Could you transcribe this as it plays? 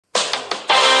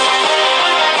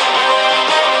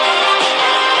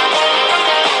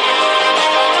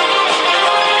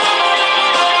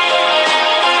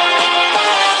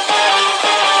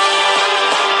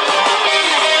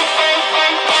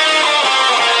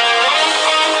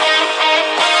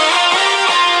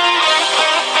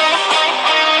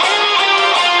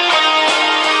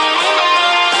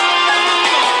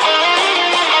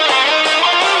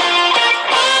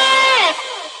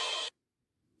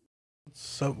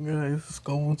What's up, guys?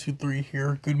 Skull123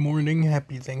 here. Good morning,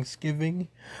 happy Thanksgiving.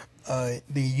 The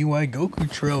UI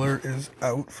Goku trailer is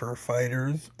out for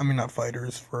fighters. I mean, not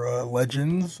fighters, for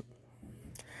legends.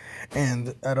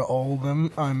 And out of all of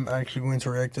them, I'm actually going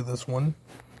to react to this one.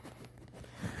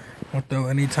 Without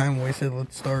any time wasted,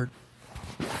 let's start.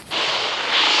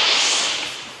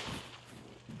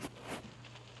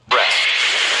 Rest.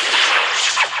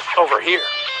 Over here.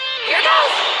 Here goes!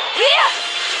 Here!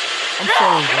 I'm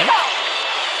sorry, what?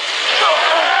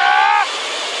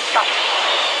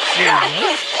 Here I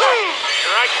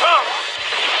come!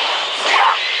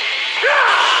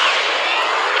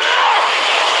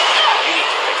 You need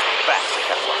to fix the fast,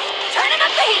 Kefla. Turn him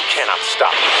up the heat! Cannot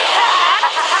stop me.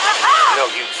 No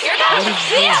use. Here goes!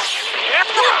 Here! Here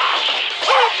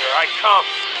I come.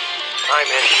 I'm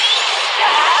ending.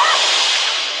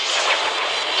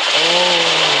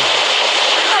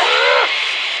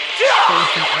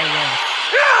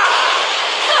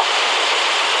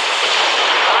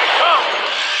 I come.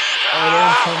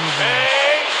 Don't tell me that.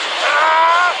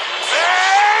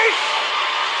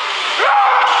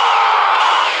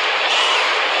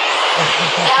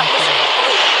 That was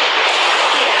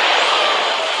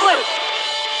blue. Blue.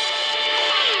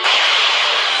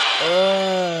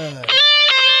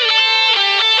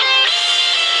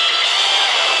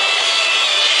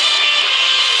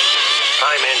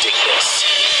 I'm ending this.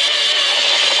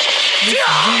 Here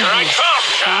I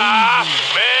come!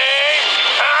 Me!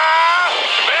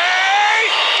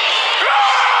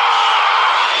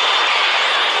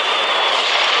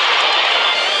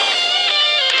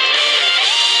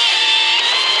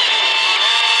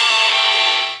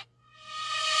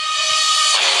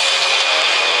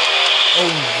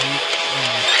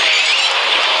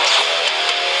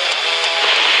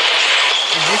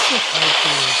 Is this an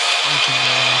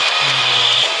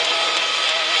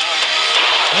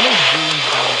I don't really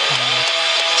know.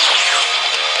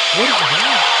 What is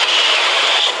that?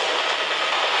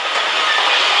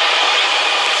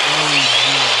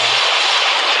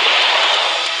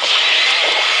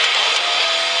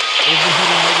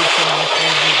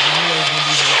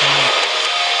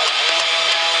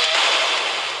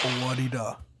 What-i-da.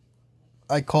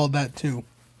 I called that too.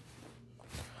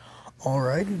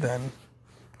 Alrighty then.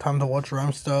 Time to watch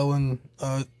Rhyme Style and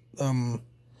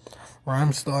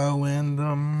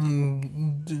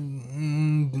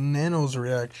Nano's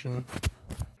reaction.